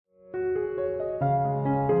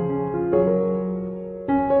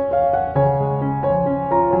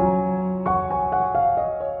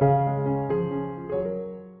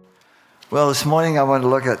Well, this morning I want to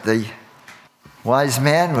look at the wise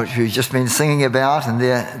men, which we've just been singing about, and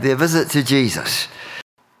their visit to Jesus.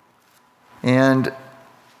 And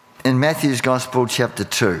in Matthew's Gospel, chapter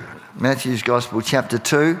 2. Matthew's Gospel, chapter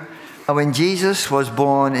 2. When Jesus was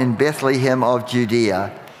born in Bethlehem of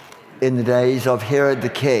Judea in the days of Herod the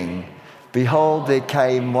king, behold, there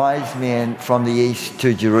came wise men from the east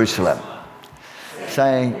to Jerusalem,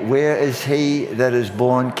 saying, Where is he that is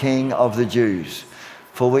born King of the Jews?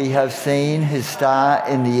 For we have seen his star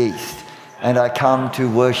in the east, and are come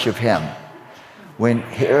to worship him. When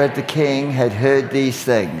Herod the king had heard these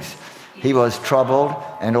things, he was troubled,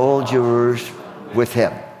 and all Jerusalem with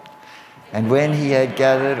him. And when he had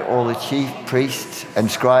gathered all the chief priests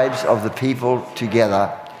and scribes of the people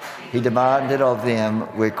together, he demanded of them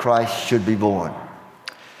where Christ should be born.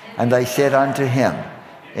 And they said unto him,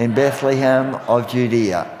 In Bethlehem of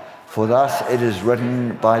Judea, for thus it is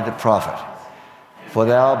written by the prophet, For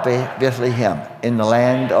thou, Bethlehem, in the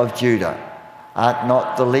land of Judah, art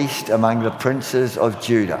not the least among the princes of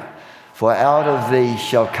Judah, for out of thee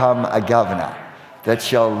shall come a governor that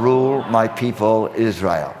shall rule my people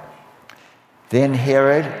Israel. Then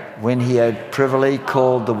Herod, when he had privily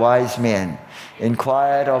called the wise men,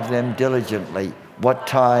 inquired of them diligently what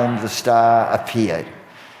time the star appeared.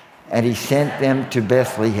 And he sent them to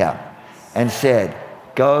Bethlehem, and said,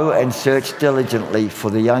 Go and search diligently for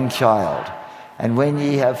the young child, and when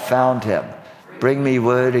ye have found him, bring me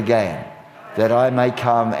word again, that I may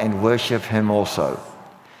come and worship him also.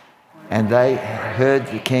 And they heard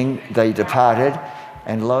the king, they departed,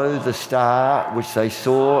 and lo, the star which they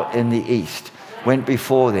saw in the east went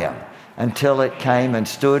before them, until it came and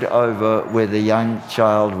stood over where the young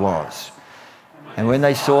child was. And when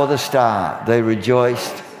they saw the star, they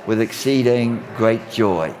rejoiced with exceeding great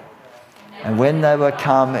joy. And when they were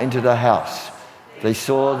come into the house, they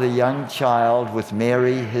saw the young child with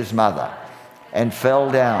Mary his mother, and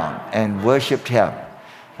fell down and worshipped him.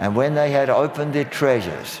 And when they had opened their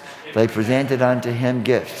treasures, they presented unto him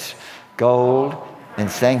gifts, gold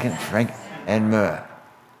and frankincense and myrrh.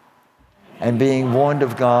 And being warned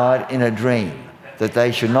of God in a dream that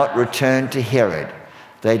they should not return to Herod,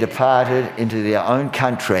 they departed into their own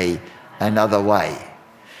country another way.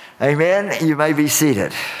 Amen. You may be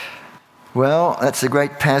seated. Well, that's a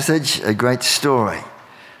great passage, a great story.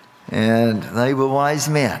 And they were wise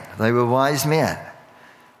men. They were wise men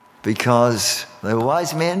because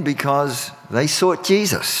they sought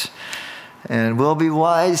Jesus. And we'll be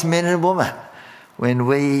wise men and women when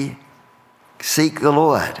we seek the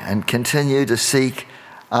Lord and continue to seek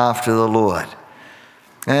after the Lord.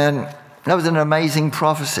 And that was an amazing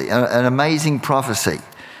prophecy, And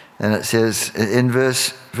it says in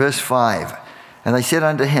verse 5, And they said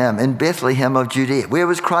unto him, In Bethlehem of Judea, where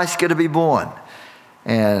was Christ going to be born?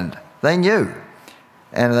 And they knew.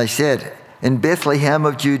 And they said, In Bethlehem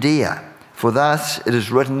of Judea, for thus it is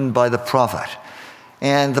written by the prophet.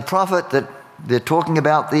 And the prophet that they're talking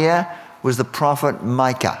about there was the prophet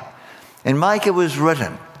Micah. And Micah was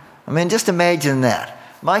written, just imagine that.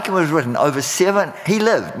 Micah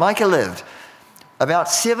lived about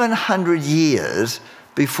 700 years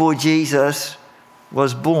before Jesus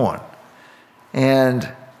was born. And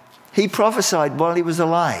he prophesied while he was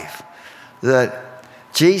alive that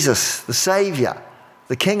Jesus, the Savior,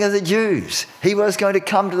 the King of the Jews, he was going to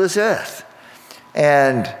come to this earth.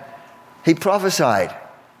 And he prophesied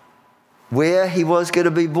where he was going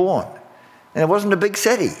to be born. And it wasn't a big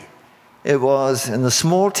city. It was in the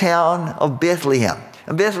small town of Bethlehem.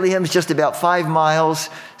 And Bethlehem is just about 5 miles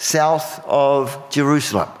south of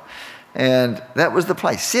Jerusalem. And that was the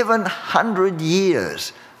place, 700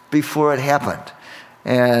 years before it happened.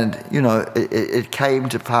 And, it came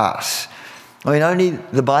to pass. Only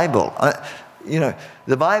the Bible,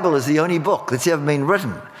 the Bible is the only book that's ever been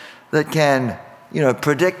written that can,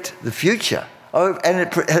 predict the future. And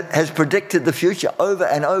it has predicted the future over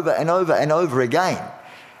and over and over and over again.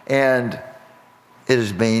 And it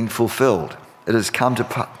has been fulfilled. It has come to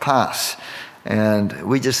pass. And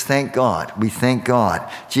we just thank God. We thank God.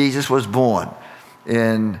 Jesus was born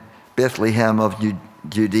in Bethlehem of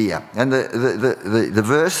Judea. And the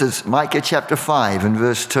verse is Micah chapter 5 and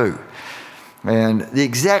verse 2. And the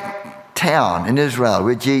exact town in Israel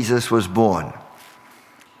where Jesus was born.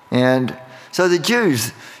 And so the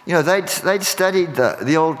Jews, they'd studied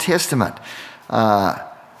the Old Testament.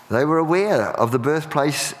 They were aware of the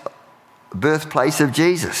birthplace of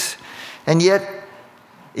Jesus. And yet,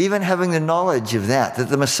 even having the knowledge of that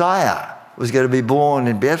the Messiah was going to be born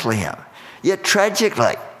in Bethlehem, yet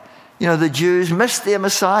tragically, the Jews missed their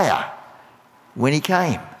Messiah when he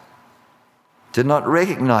came. Did not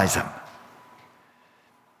recognize him.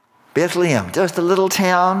 Bethlehem, just a little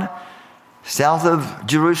town south of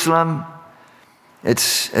Jerusalem.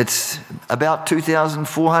 It's about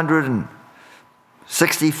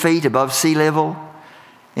 2,460 feet above sea level,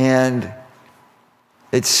 and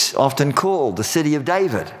it's often called the City of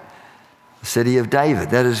David. The City of David.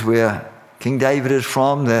 That is where King David is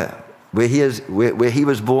from, where he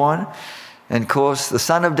was born. And of course, the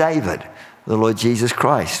Son of David, the Lord Jesus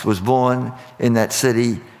Christ, was born in that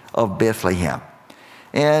city of Bethlehem.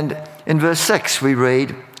 And in verse 6 we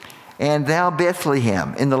read, "And thou,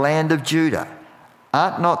 Bethlehem, in the land of Judah,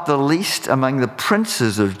 art not the least among the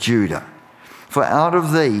princes of Judah, for out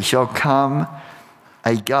of thee shall come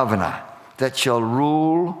a governor that shall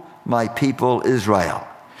rule my people Israel."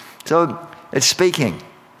 So it's speaking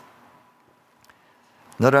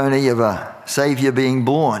not only of a Saviour being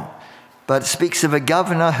born, but it speaks of a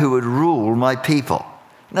governor who would rule my people.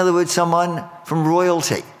 In other words, someone from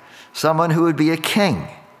royalty, someone who would be a king.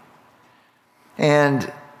 And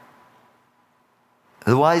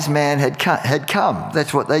the wise man had come.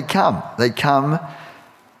 That's what they'd come. They'd come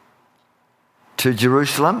to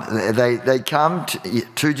Jerusalem. They come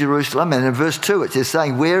to Jerusalem. And in verse 2 it is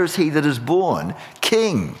saying, "Where is he that is born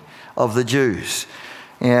King of the Jews?"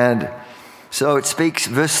 And so it speaks,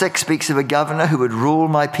 verse 6 speaks of a governor who would rule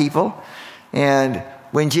my people. And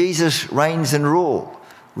when Jesus reigns and rules,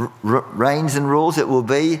 it will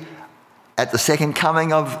be at the second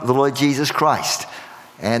coming of the Lord Jesus Christ.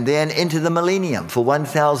 And then into the millennium for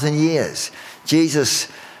 1,000 years.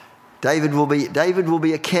 David will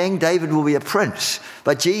be a king, David will be a prince.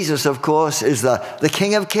 But Jesus, of course, is the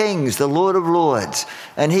King of Kings, the Lord of Lords.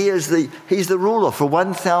 And he's the ruler for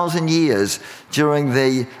 1,000 years during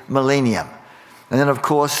the millennium. And then, of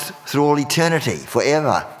course, through all eternity,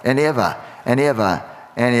 forever and ever and ever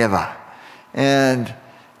and ever. And,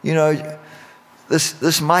 you know,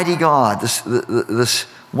 this mighty God, this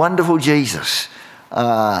wonderful Jesus,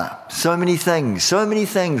 so many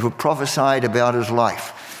things were prophesied about his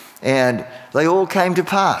life. And they all came to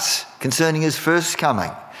pass concerning his first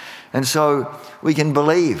coming. And so we can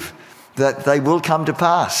believe that they will come to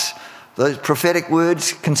pass. Those prophetic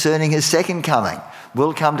words concerning his second coming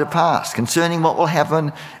will come to pass, concerning what will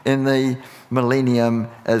happen in the millennium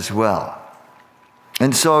as well.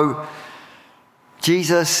 And so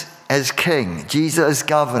Jesus as king, Jesus as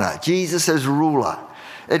governor, Jesus as ruler,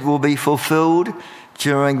 it will be fulfilled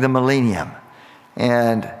during the millennium.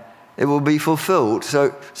 And it will be fulfilled.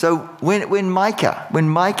 So when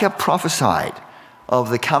Micah prophesied of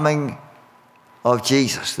the coming of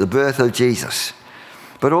Jesus, the birth of Jesus,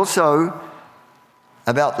 but also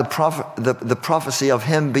about the prophecy of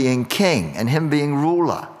him being king and him being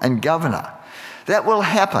ruler and governor, that will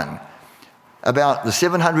happen about the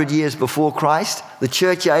 700 years before Christ, the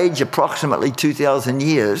church age approximately 2,000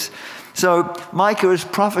 years. So Micah is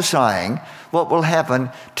prophesying what will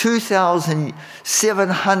happen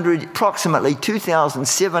approximately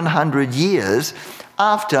 2,700 years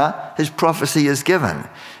after his prophecy is given.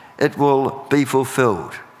 It will be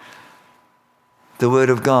fulfilled. The word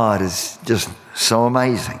of God is just so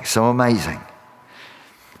amazing, so amazing.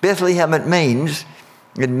 Bethlehem, it means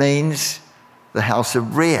the house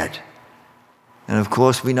of bread. And of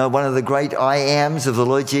course, we know one of the great I ams of the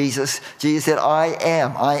Lord Jesus. Jesus said, I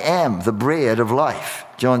am the bread of life.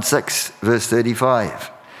 John 6, verse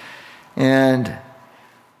 35. And,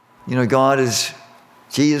 you know,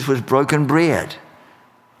 Jesus was broken bread.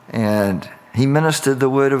 And he ministered the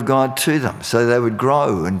word of God to them so they would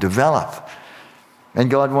grow and develop. And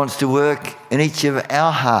God wants to work in each of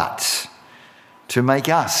our hearts to make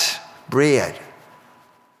us bread,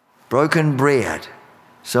 broken bread,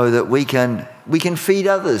 so that we can feed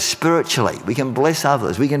others spiritually. We can bless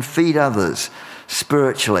others. We can feed others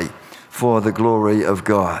spiritually for the glory of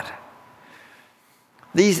God.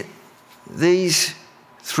 These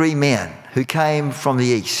three men who came from the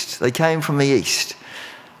east, they came from the east,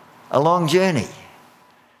 a long journey.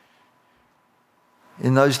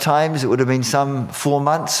 In those times, it would have been some 4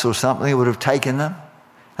 months or something it would have taken them.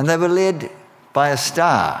 And they were led by a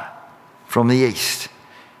star from the east.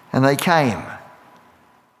 And they came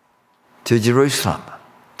to Jerusalem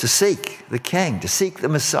to seek the King, to seek the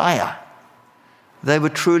Messiah. They were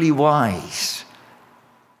truly wise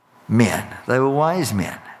men. They were wise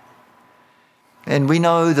men. And we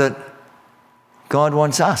know that God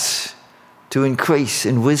wants us to increase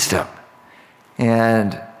in wisdom.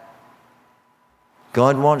 And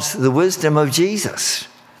God wants the wisdom of Jesus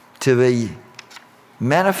to be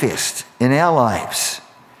manifest in our lives.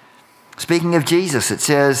 Speaking of Jesus, it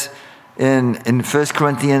says in 1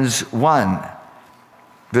 Corinthians 1,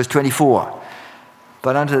 verse 24,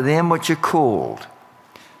 "But unto them which are called,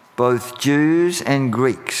 both Jews and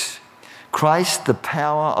Greeks, Christ the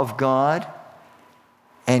power of God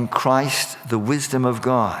and Christ the wisdom of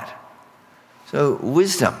God. So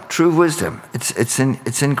wisdom, true wisdom, it's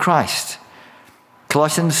in Christ.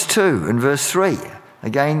 Colossians 2 and verse 3.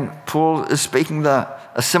 Again, Paul is speaking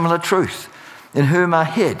a similar truth. In whom are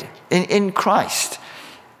hid, in Christ,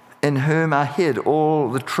 in whom are hid all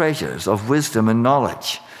the treasures of wisdom and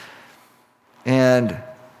knowledge. And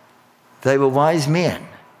they were wise men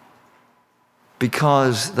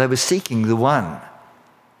because they were seeking the one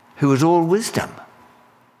who was all wisdom,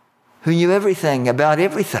 who knew everything about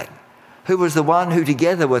everything, who was the one who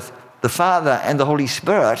together with the Father and the Holy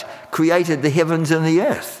Spirit created the heavens and the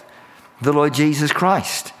earth, the Lord Jesus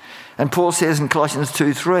Christ. And Paul says in Colossians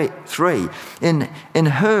 2:3, in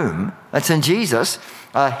whom, that's in Jesus,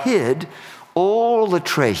 are hid all the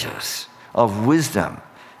treasures of wisdom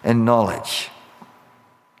and knowledge.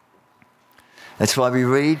 That's why we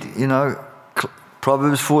read,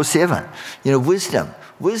 Proverbs 4:7.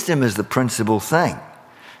 Wisdom is the principal thing.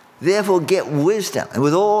 Therefore get wisdom, and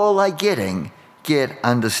with all thy getting, get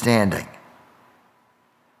understanding.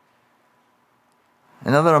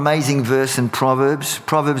 Another amazing verse in Proverbs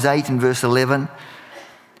 8 and verse 11.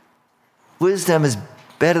 Wisdom is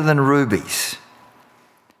better than rubies,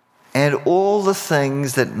 and all the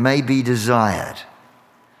things that may be desired.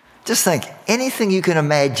 Just think, anything you can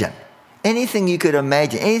imagine, anything you could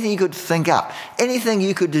think up, anything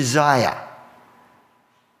you could desire.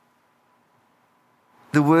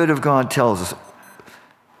 The Word of God tells us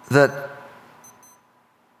that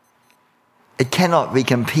it cannot be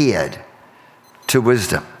compared to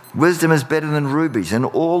wisdom. Wisdom is better than rubies, and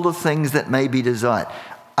all the things that may be desired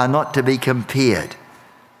are not to be compared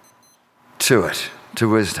to it, to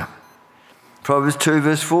wisdom. Proverbs 2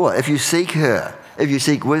 verse 4, if you seek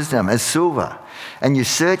wisdom as silver, and you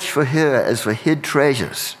search for her as for hid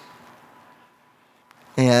treasures.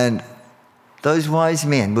 And those wise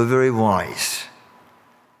men were very wise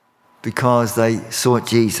because they sought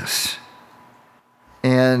Jesus.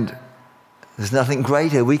 And there's nothing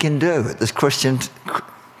greater we can do at this Christmas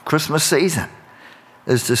season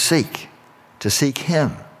is to seek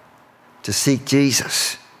Him, to seek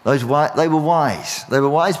Jesus. They were wise. They were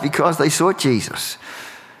wise because they sought Jesus.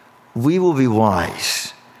 We will be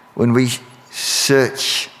wise when we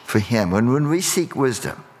search for Him, when we seek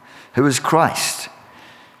wisdom, who is Christ.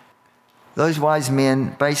 Those wise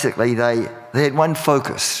men, basically, they had one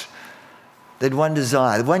focus. They had one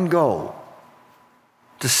desire, one goal,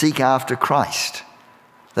 to seek after Christ.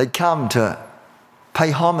 They'd come to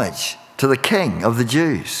pay homage to the King of the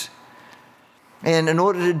Jews. And in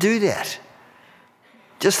order to do that,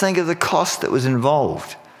 just think of the cost that was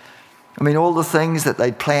involved. I mean, all the things that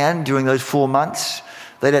they'd planned during those 4 months,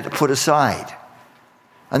 they'd had to put aside.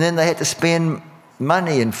 And then they had to spend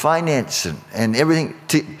money and finance and everything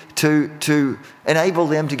to enable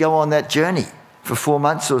them to go on that journey for 4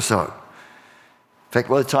 months or so. In fact,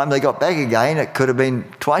 by the time they got back again, it could have been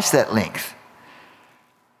twice that length.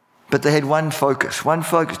 But they had one focus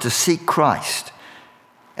to seek Christ.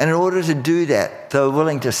 And in order to do that, they were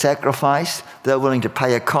willing to sacrifice, they were willing to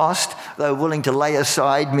pay a cost, they were willing to lay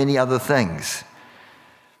aside many other things.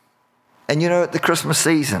 And at the Christmas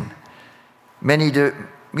season, many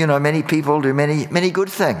people do many good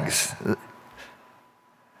things.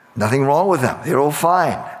 Nothing wrong with them. They're all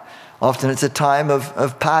fine. Often it's a time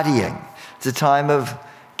of partying. It's a time of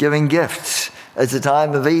giving gifts. It's a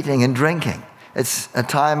time of eating and drinking. It's a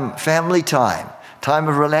family time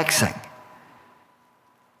of relaxing.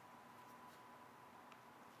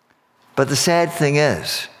 But the sad thing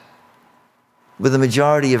is, with the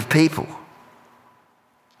majority of people,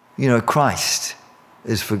 Christ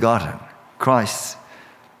is forgotten. Christ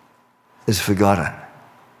is forgotten.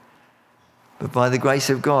 But by the grace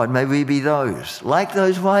of God, may we be those, like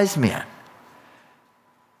those wise men,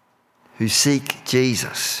 who seek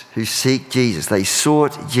Jesus. They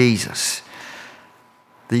sought Jesus.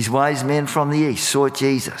 These wise men from the east sought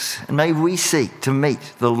Jesus. And may we seek to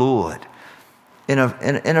meet the Lord in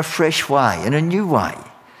a fresh way, in a new way,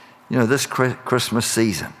 this Christmas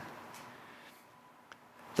season.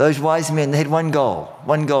 Those wise men, they had one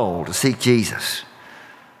goal to seek Jesus.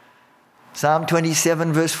 Psalm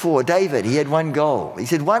 27 verse 4, David, he had one goal. He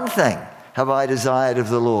said, one thing have I desired of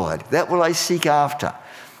the Lord, that will I seek after,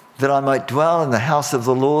 that I might dwell in the house of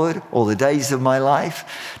the Lord all the days of my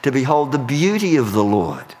life, to behold the beauty of the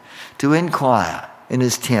Lord, to inquire in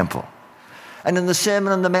His temple. And in the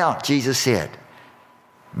Sermon on the Mount, Jesus said,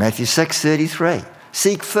 Matthew 6:33,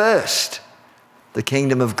 seek first the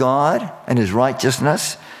kingdom of God and His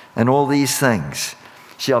righteousness, and all these things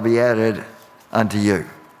shall be added unto you.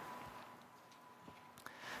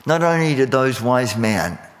 Not only did those wise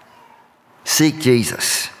men seek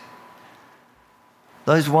Jesus,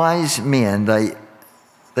 those wise men,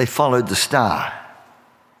 they followed the star.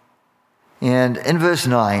 And in verse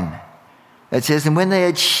 9, it says, and when they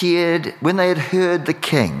had heard the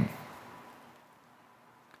king,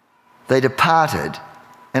 they departed,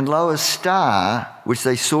 and lo, a star which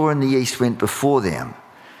they saw in the east went before them,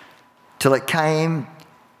 till it came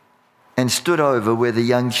and stood over where the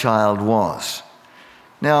young child was.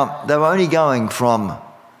 Now, they were only going from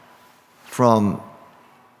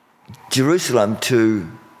Jerusalem to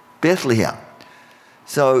Bethlehem.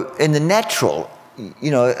 So in the natural,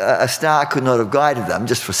 a star could not have guided them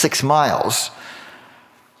just for 6 miles.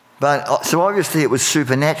 But so obviously it was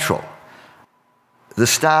supernatural. The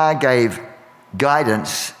star gave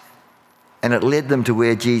guidance and it led them to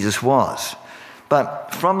where Jesus was.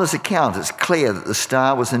 But from this account, it's clear that the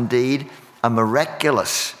star was indeed a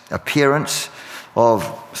miraculous appearance of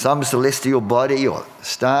some celestial body, or a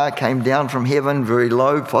star came down from heaven very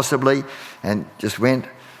low possibly and just went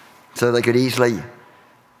so they could easily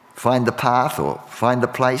find the path or find the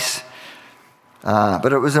place.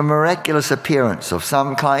 But it was a miraculous appearance of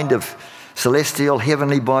some kind of celestial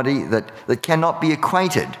heavenly body that cannot be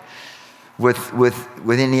acquainted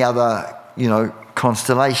with any other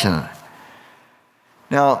constellation.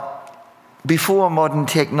 Now, before modern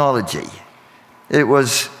technology, it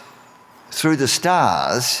was through the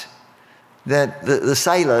stars that the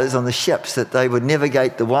sailors on the ships, that they would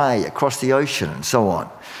navigate the way across the ocean and so on,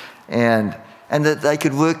 and that they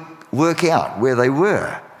could work out where they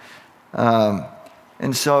were.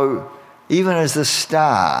 And so even as the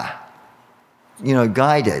star,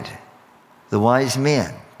 guided the wise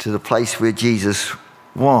men to the place where Jesus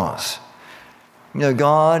was,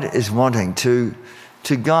 God is wanting to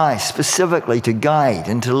guide, specifically to guide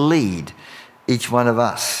and to lead each one of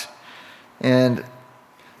us. And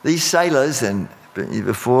these sailors, and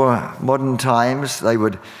before modern times, they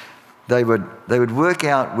would work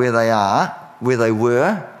out where they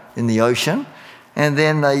were in the ocean, and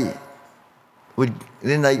then they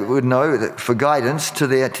would know that for guidance to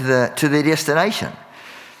their destination.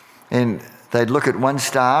 And they'd look at one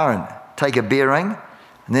star and take a bearing,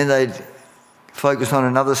 and then they'd focus on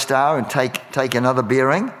another star and take another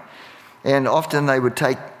bearing. And often they would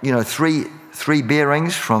take three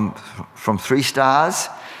bearings from 3 stars,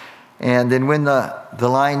 and then when the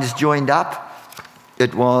lines joined up,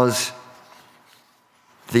 it was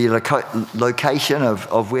the location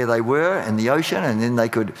of where they were in the ocean, and then they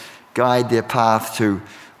could guide their path to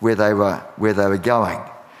where they were going.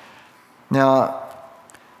 Now,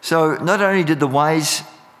 so not only did the wise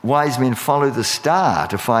men follow the star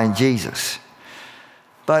to find Jesus,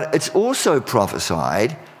 but it's also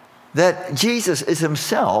prophesied that Jesus is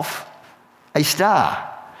himself a star.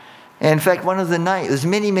 And in fact, one of the names, there's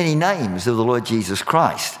many, many names of the Lord Jesus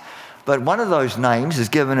Christ, but one of those names is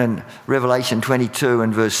given in Revelation 22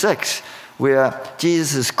 and verse 6, where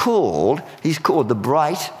Jesus is called the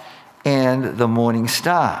bright and the morning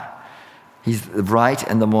star. He's the bright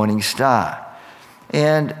and the morning star.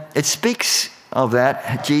 And it speaks of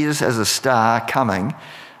that, Jesus as a star coming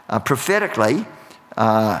prophetically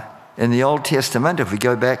in the Old Testament. If we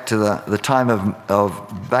go back to the time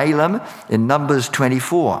of Balaam in Numbers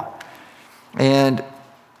 24. And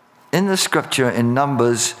in the scripture in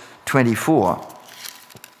Numbers 24,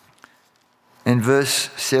 in verse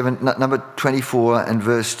 7, number 24 and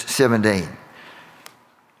verse 17.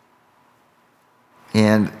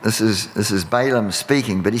 And this is Balaam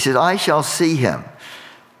speaking, but he says, I shall see him,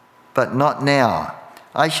 but not now.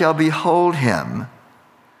 I shall behold him,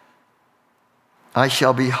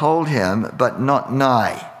 but not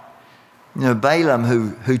nigh. Balaam,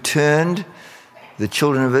 who turned the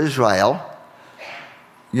children of Israel,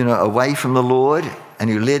 away from the Lord, and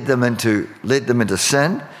who led them into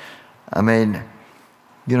sin. I mean,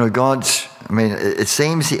 it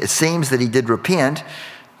seems that he did repent,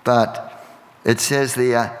 but it says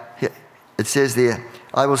there,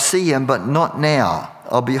 I will see him, but not now.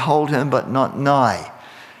 I'll behold him, but not nigh.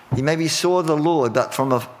 He maybe saw the Lord, but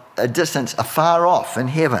from a distance, afar off in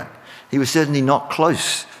heaven. He was certainly not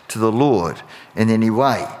close to the Lord in any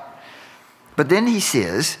way. But then he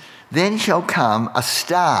says, then shall come a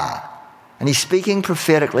star. And he's speaking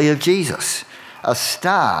prophetically of Jesus. A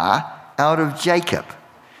star out of Jacob,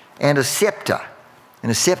 and a scepter.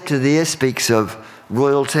 And a scepter there speaks of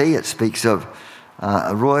royalty. It speaks of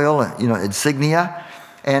a royal, insignia.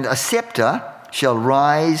 And a scepter shall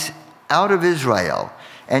rise out of Israel,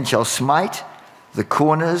 and shall smite the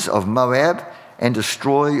corners of Moab, and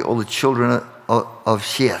destroy all the children of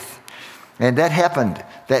Sheth. And that happened.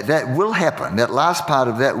 That will happen. That last part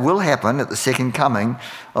of that will happen at the second coming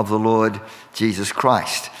of the Lord Jesus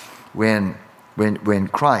Christ, when when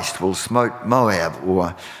Christ will smote Moab,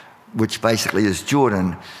 or which basically is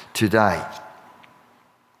Jordan today.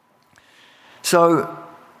 So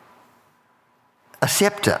a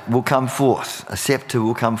scepter will come forth. A scepter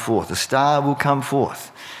will come forth. A star will come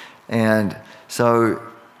forth. And so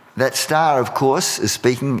that star, of course, is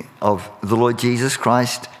speaking of the Lord Jesus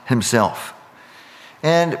Christ himself.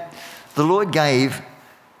 And the Lord gave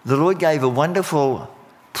a wonderful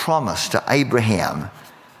promise to Abraham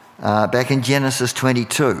back in Genesis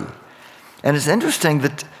 22. And it's interesting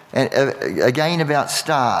that, again, about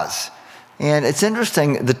stars. And it's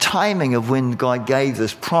interesting the timing of when God gave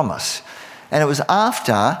this promise. And it was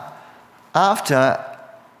after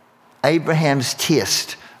Abraham's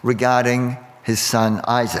test regarding his son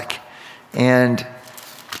Isaac. And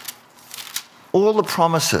all the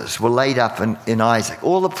promises were laid up in Isaac.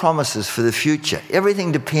 All the promises for the future.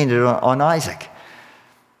 Everything depended on Isaac.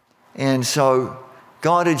 And so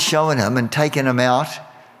God had shown him and taken him out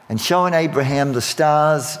and shown Abraham the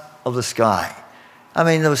stars of the sky. I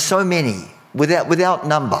mean, there were so many, without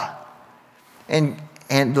number. And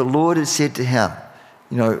the Lord had said to him,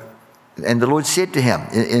 and the Lord said to him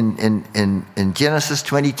in Genesis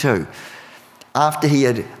 22, after he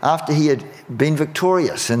had been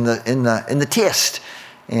victorious in the test,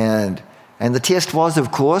 and the test was,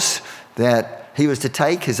 of course, that he was to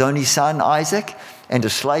take his only son Isaac and to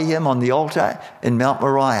slay him on the altar in Mount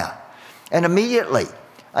Moriah. And immediately,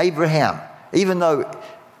 Abraham, even though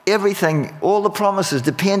all the promises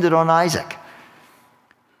depended on Isaac,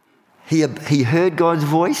 he heard God's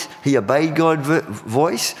voice. He obeyed God's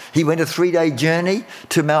voice. He went a 3-day journey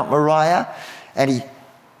to Mount Moriah, and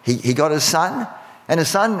he got his son. And his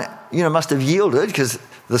son, must have yielded, because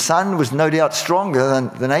the son was no doubt stronger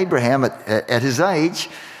than Abraham at his age.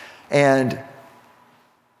 And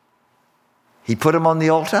he put him on the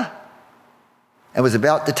altar and was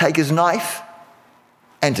about to take his knife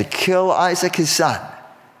and to kill Isaac, his son.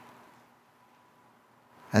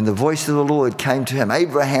 And the voice of the Lord came to him,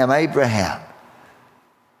 Abraham, Abraham.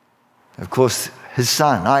 Of course, his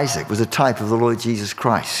son, Isaac, was a type of the Lord Jesus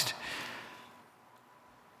Christ.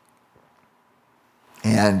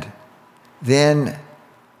 And then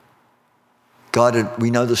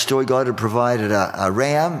we know the story, God had provided a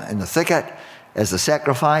ram in the thicket as a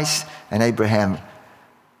sacrifice, and Abraham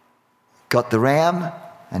got the ram,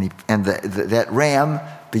 and that ram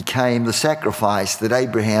became the sacrifice that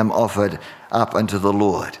Abraham offered up unto the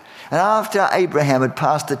Lord. And after Abraham had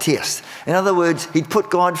passed the test, in other words, he'd put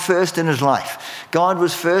God first in his life. God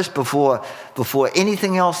was first before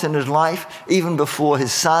anything else in his life, even before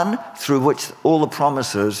his son, through which all the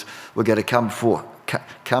promises were going to come forth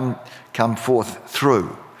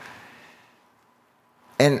through.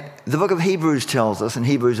 And the book of Hebrews tells us in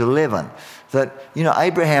Hebrews 11 that,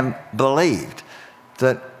 Abraham believed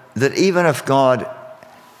that even if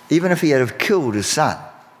he had have killed his son,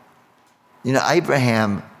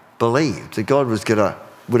 Abraham believed that God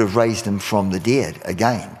would have raised him from the dead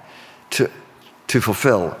again to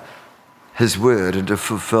fulfill his word and to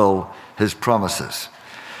fulfill his promises.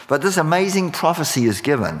 But this amazing prophecy is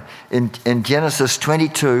given in Genesis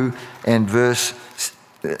 22 and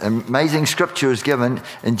amazing scripture is given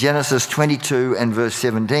in Genesis 22 and verse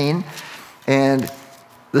 17. And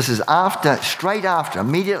this is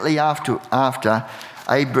immediately after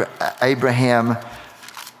Abraham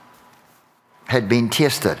had been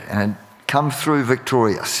tested and had come through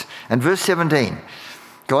victorious. And verse 17,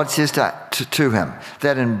 God says to him,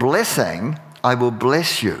 that in blessing I will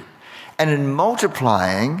bless you, and in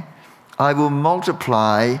multiplying I will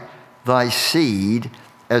multiply thy seed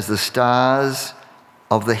as the stars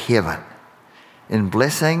of the heaven. In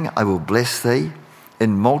blessing I will bless thee,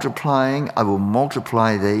 in multiplying I will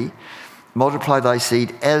multiply thy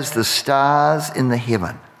seed as the stars in the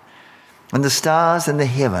heaven. And the stars in the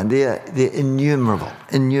heaven, they're innumerable.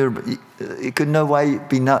 It could no way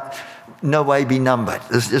be numbered.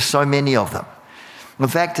 There's just so many of them. In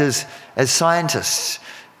fact, as scientists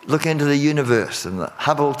look into the universe and the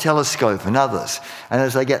Hubble telescope and others, and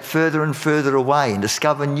as they get further and further away and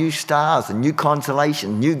discover new stars and new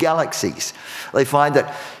constellations, new galaxies, they find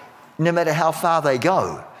that no matter how far they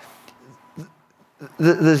go,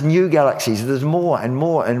 there's new galaxies. There's more and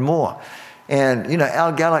more and more. And,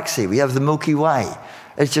 our galaxy, we have the Milky Way.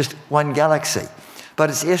 It's just one galaxy. But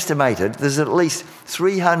it's estimated there's at least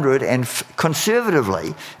 300, and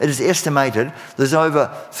conservatively, it is estimated there's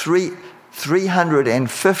over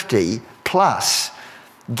 350 plus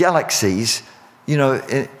galaxies,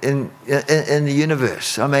 in the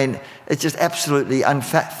universe. I mean, it's just absolutely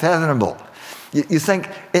unfathomable. You think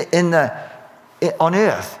on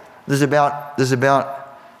Earth there's about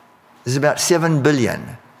 7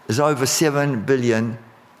 billion. is over 7 billion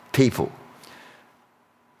people.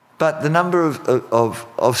 But the number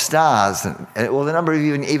of stars, or the number of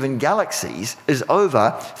even galaxies, is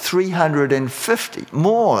over 350,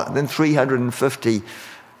 more than 350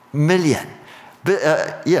 million.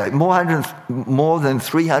 More than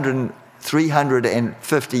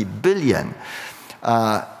 350 billion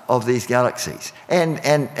of these galaxies.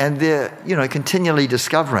 And they're, continually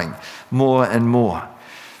discovering more and more.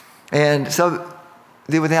 And so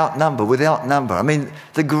they're without number. I mean,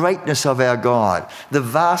 the greatness of our God, the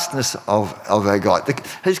vastness of our God,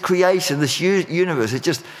 His creation, this universe, it's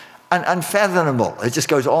just unfathomable. It just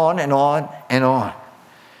goes on and on and on.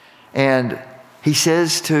 And He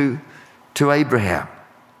says to Abraham,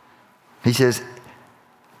 He says,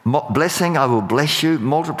 blessing, I will bless you.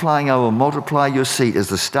 Multiplying, I will multiply your seed as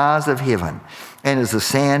the stars of heaven and as the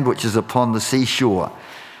sand which is upon the seashore.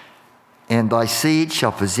 And thy seed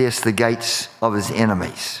shall possess the gates of his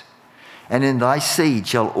enemies. And in thy seed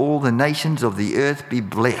shall all the nations of the earth be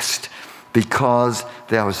blessed, because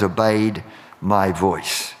thou hast obeyed my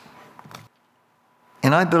voice.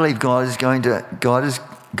 And I believe God is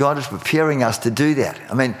preparing us to do that.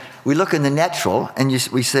 I mean, we look in the natural and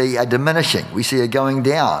we see a diminishing, we see a going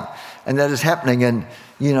down. And that is happening in,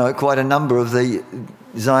 quite a number of the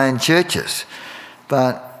Zion churches.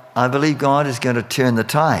 But I believe God is going to turn the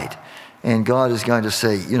tide. And God is going to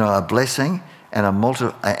see, a blessing and a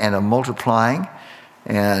multiplying.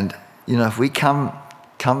 And, if we come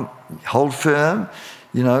hold firm,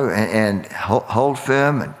 and hold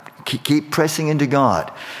firm and keep pressing into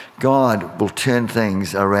God, God will turn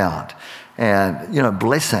things around. And,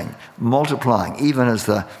 blessing, multiplying, even as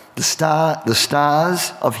the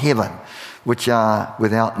stars of heaven, which are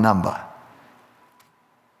without number.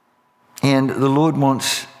 And the Lord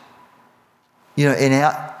wants,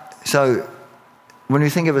 so when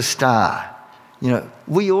we think of a star,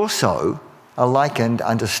 we also are likened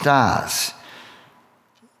unto stars.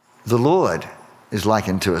 The Lord is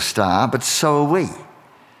likened to a star, but so are we.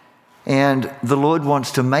 And the Lord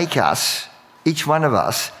wants to make us, each one of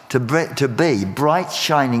us, to be bright,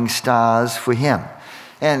 shining stars for Him.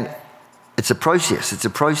 And it's a process. It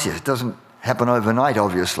doesn't happen overnight,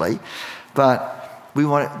 obviously, but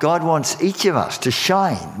God wants each of us to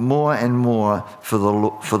shine more and more for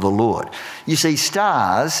the Lord. You see,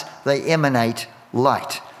 stars, they emanate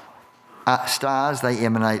light. Stars, they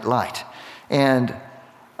emanate light. And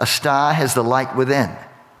a star has the light within.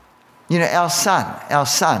 Our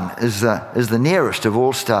sun is the nearest of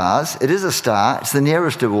all stars. It is a star. It's the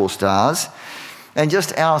nearest of all stars. And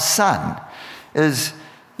just our sun is,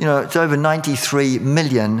 it's over 93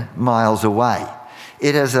 million miles away.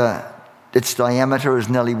 Its diameter is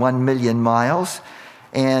nearly 1 million miles,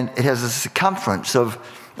 and it has a circumference of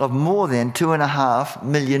more than 2.5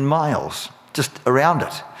 million miles just around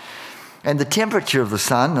it. And the temperature of the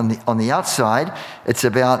sun on the outside, it's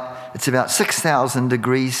about 6,000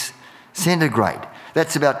 degrees centigrade.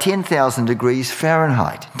 That's about 10,000 degrees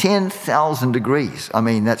Fahrenheit. 10,000 degrees. I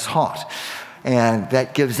mean, that's hot. And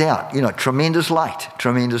that gives out, tremendous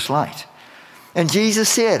light. And Jesus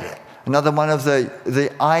said, another one of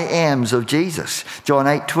the I ams of Jesus, John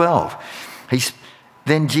 8:12.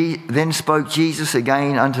 Then spoke Jesus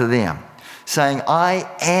again unto them, saying, I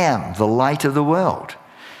am the light of the world.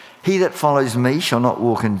 He that follows me shall not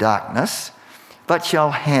walk in darkness, but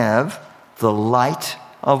shall have the light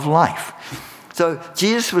of life. So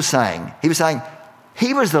Jesus was saying,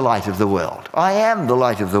 he was the light of the world. I am the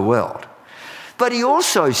light of the world. But he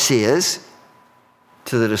also says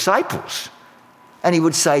to the disciples, and he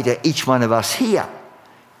would say to each one of us here,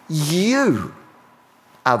 you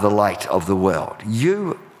are the light of the world.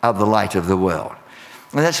 You are the light of the world.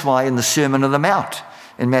 And that's why in the Sermon on the Mount,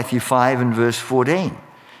 in Matthew 5 and verse 14,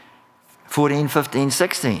 15,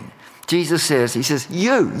 16, Jesus says,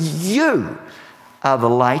 you are the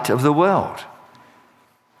light of the world.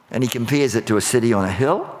 And he compares it to a city on a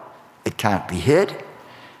hill. It can't be hid.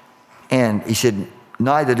 And he said,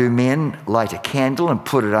 neither do men light a candle and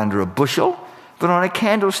put it under a bushel, but on a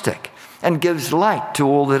candlestick, and gives light to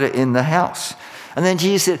all that are in the house. And then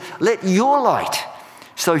Jesus said, let your light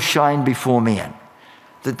so shine before men,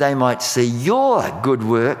 that they might see your good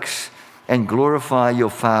works and glorify your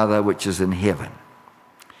Father which is in heaven.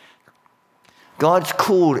 God's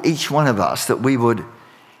called each one of us that we would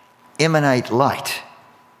emanate light,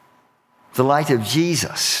 the light of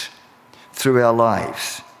Jesus, through our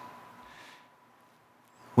lives.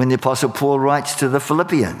 When the Apostle Paul writes to the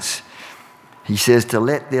Philippians, he says to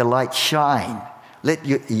let their light shine.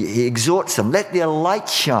 He exhorts them, let their light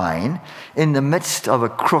shine in the midst of a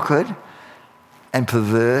crooked and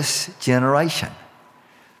perverse generation.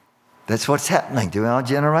 That's what's happening to our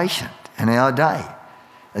generation and our day.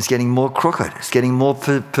 It's getting more crooked. It's getting more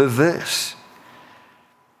perverse.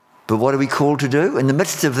 But what are we called to do? In the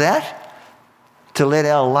midst of that, to let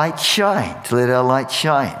our light shine, to let our light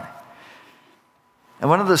shine. And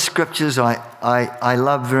one of the scriptures I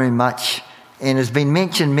love very much and has been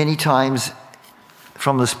mentioned many times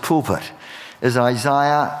from this pulpit is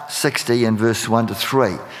Isaiah 60 and verse 1 to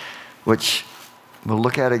 3, which we'll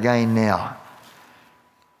look at again now.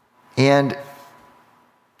 And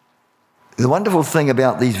the wonderful thing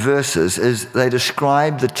about these verses is they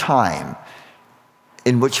describe the time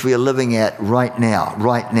in which we are living at right now.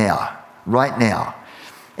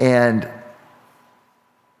 And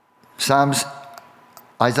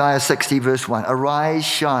Isaiah 60 verse 1, arise,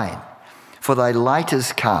 shine, for thy light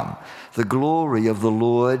is come. The glory of the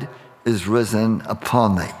Lord is risen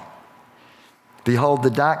upon thee. Behold, the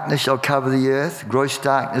darkness shall cover the earth, gross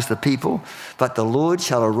darkness the people, but the Lord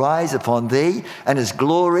shall arise upon thee, and his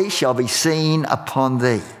glory shall be seen upon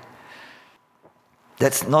thee.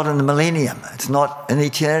 That's not in the millennium. It's not in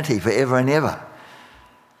eternity, forever and ever.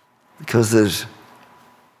 Because there's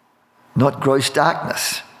not gross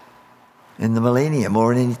darkness in the millennium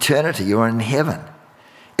or in eternity or in heaven.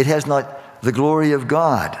 It has not the glory of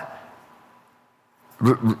God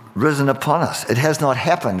risen upon us. It has not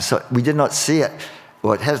happened, so we did not see it.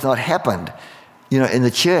 Well, it has not happened, in the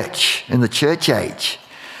church age.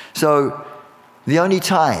 So the only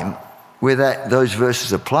time where those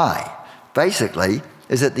verses apply, basically,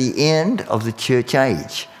 is at the end of the church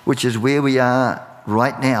age, which is where we are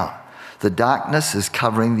right now. The darkness is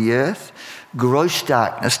covering the earth. Gross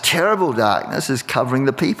darkness, terrible darkness is covering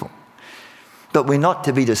the people. But we're not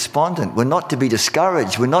to be despondent. We're not to be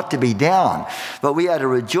discouraged. We're not to be down. But we are to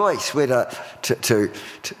rejoice. We're to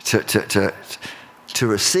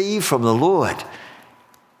receive from the Lord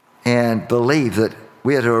and believe that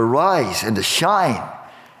we are to arise and to shine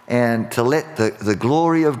and to let the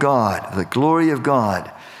glory of God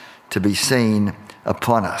to be seen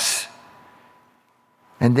upon us.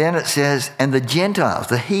 And then it says, and the Gentiles,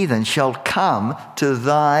 the heathen, shall come to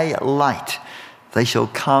thy light. They shall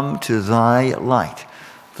come to thy light,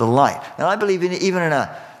 the light. And I believe even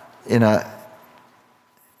in a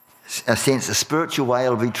sense, a spiritual way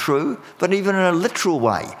it'll be true, but even in a literal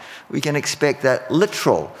way, we can expect that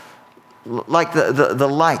literal, like the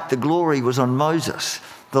light, the glory was on Moses.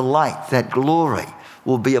 The light, that glory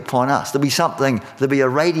will be upon us. There'll be a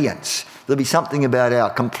radiance. There'll be something about our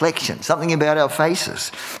complexion, something about our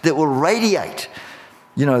faces that will radiate,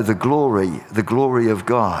 the glory of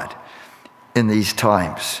God. In these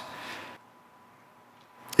times,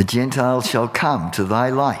 the Gentiles shall come to thy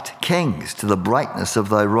light, kings to the brightness of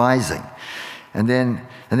thy rising. And then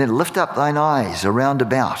lift up thine eyes around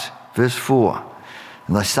about, verse 4.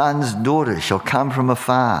 And thy sons and daughters shall come from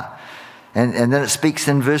afar. And then it speaks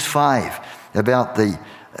in verse 5 about the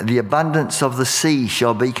abundance of the sea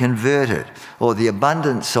shall be converted, or the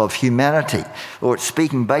abundance of humanity, or it's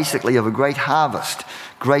speaking basically of a great harvest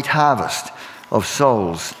of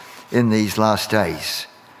souls in these last days.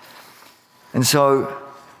 And so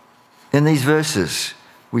in these verses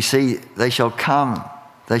we see they shall come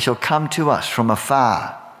to us from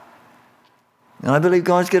afar. And I believe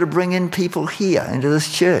God's going to bring in people here into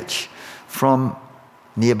this church from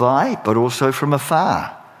nearby, but also from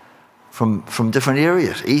afar, from different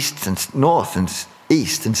areas, east and north and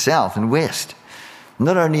east and south and west.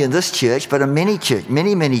 Not only in this church, but in many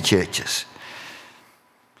churches.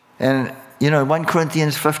 And 1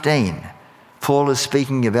 Corinthians 15, Paul is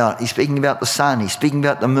speaking about the sun, he's speaking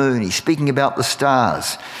about the moon, he's speaking about the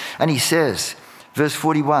stars. And he says, verse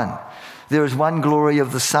 41, there is one glory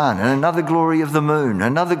of the sun, and another glory of the moon,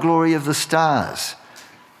 another glory of the stars.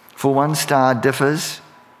 For one star differs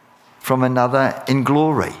from another in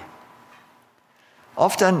glory.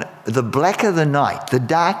 Often, the blacker the night, the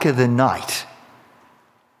darker the night,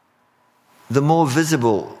 the more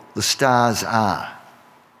visible the stars are.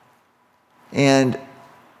 And,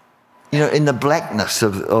 in the blackness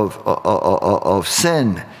of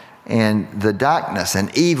sin and the darkness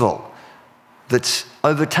and evil that's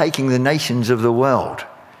overtaking the nations of the world,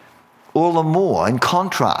 all the more, in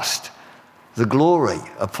contrast, the glory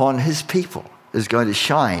upon his people is going to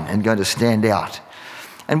shine and going to stand out.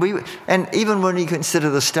 And even when you consider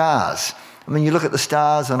the stars, you look at the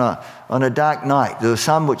stars on a dark night. There are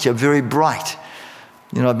some which are very bright.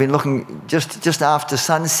 I've been looking just after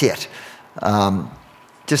sunset.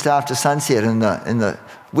 Just after sunset in the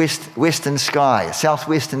western sky,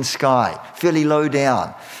 southwestern sky, fairly low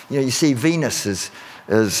down. You see Venus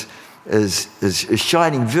is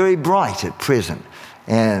shining very bright at present,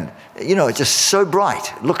 and it's just so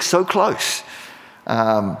bright. It looks so close.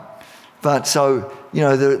 But so,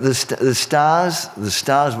 the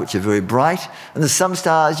stars which are very bright, and there's some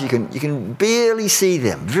stars you can barely see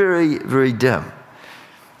them, very, very dim.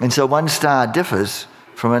 And so one star differs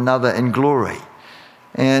from another in glory.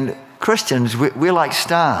 And Christians, we're like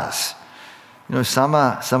stars. Some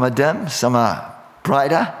are dim, some are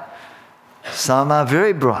brighter, some are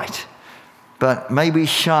very bright. But may we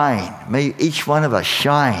shine, may each one of us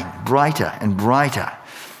shine brighter and brighter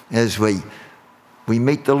as we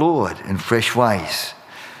meet the Lord in fresh ways.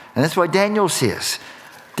 And that's why Daniel says,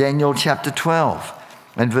 Daniel chapter 12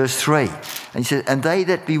 and verse 3, and he says, and they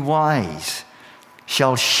that be wise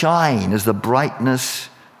shall shine as the brightness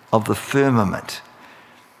of the firmament.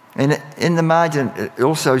 And in the margin it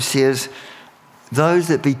also says, those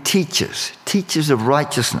that be teachers of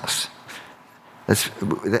righteousness.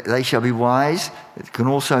 They shall be wise. It can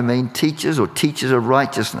also mean teachers or teachers of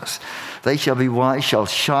righteousness. They shall be wise, shall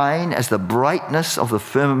shine as the brightness of the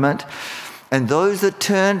firmament. And those that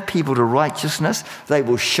turn people to righteousness, they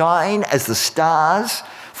will shine as the stars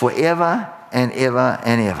forever and ever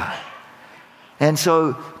and ever. And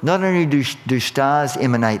so not only do stars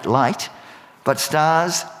emanate light, but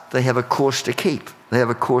stars, they have a course to keep. They have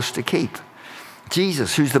a course to keep.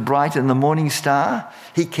 Jesus, who's the bright and the morning star,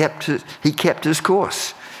 he kept his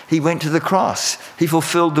course. He went to the cross. He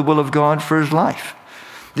fulfilled the will of God for his life.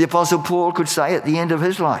 The Apostle Paul could say at the end of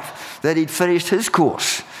his life that he'd finished his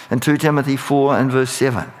course in 2 Timothy 4 and verse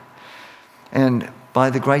 7. And by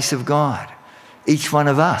the grace of God, each one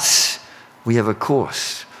of us, we have a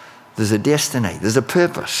course. There's a destiny. There's a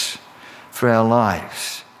purpose for our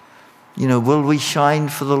lives. Will we shine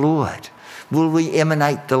for the Lord? Will we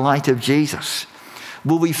emanate the light of Jesus?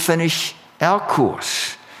 Will we finish our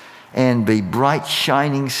course and be bright,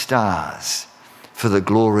 shining stars for the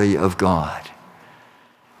glory of God?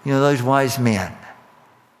 Those wise men,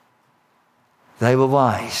 they were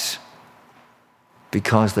wise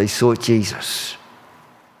because they sought Jesus.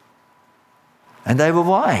 And they were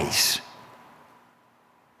wise.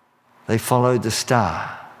 They followed the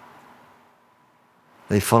star.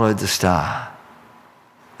 They followed the star.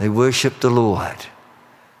 They worshipped the Lord.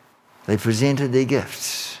 They presented their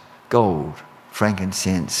gifts, gold,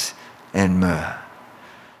 frankincense, and myrrh.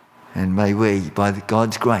 And may we, by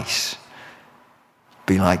God's grace,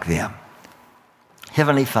 be like them.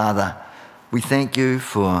 Heavenly Father, we thank you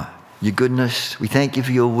for your goodness. We thank you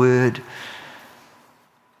for your word.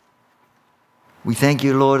 We thank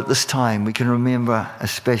you, Lord, at this time we can remember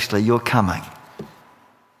especially your coming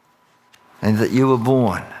and that you were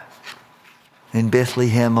born in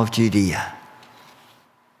Bethlehem of Judea.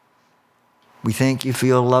 We thank you for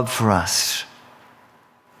your love for us.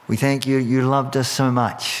 We thank you, you loved us so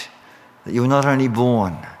much that you were not only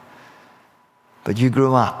born, but you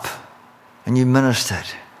grew up and you ministered.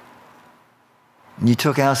 And you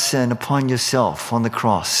took our sin upon yourself on the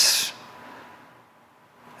cross.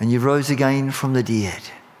 And you rose again from the dead.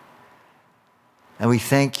 And we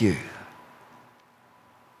thank you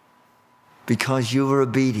because you were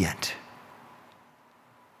obedient,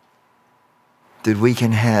 that we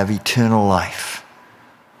can have eternal life.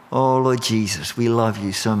 Oh, Lord Jesus, we love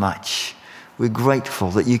you so much. We're grateful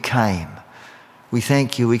that you came. We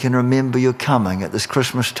thank you we can remember your coming at this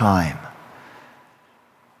Christmas time.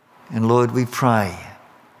 And Lord, we pray,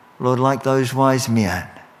 Lord, like those wise men,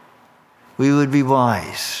 we would be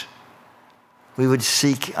wise. We would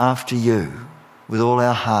seek after you with all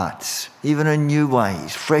our hearts, even in new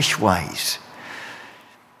ways, fresh ways.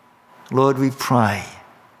 Lord, we pray,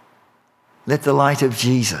 let the light of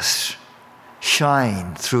Jesus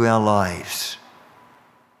shine through our lives.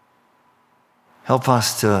 Help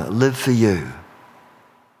us to live for you.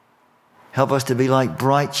 Help us to be like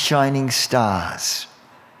bright, shining stars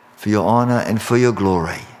for your honor and for your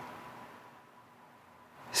glory.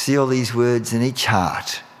 Seal these words in each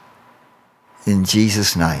heart. In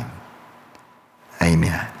Jesus' name,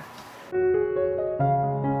 amen.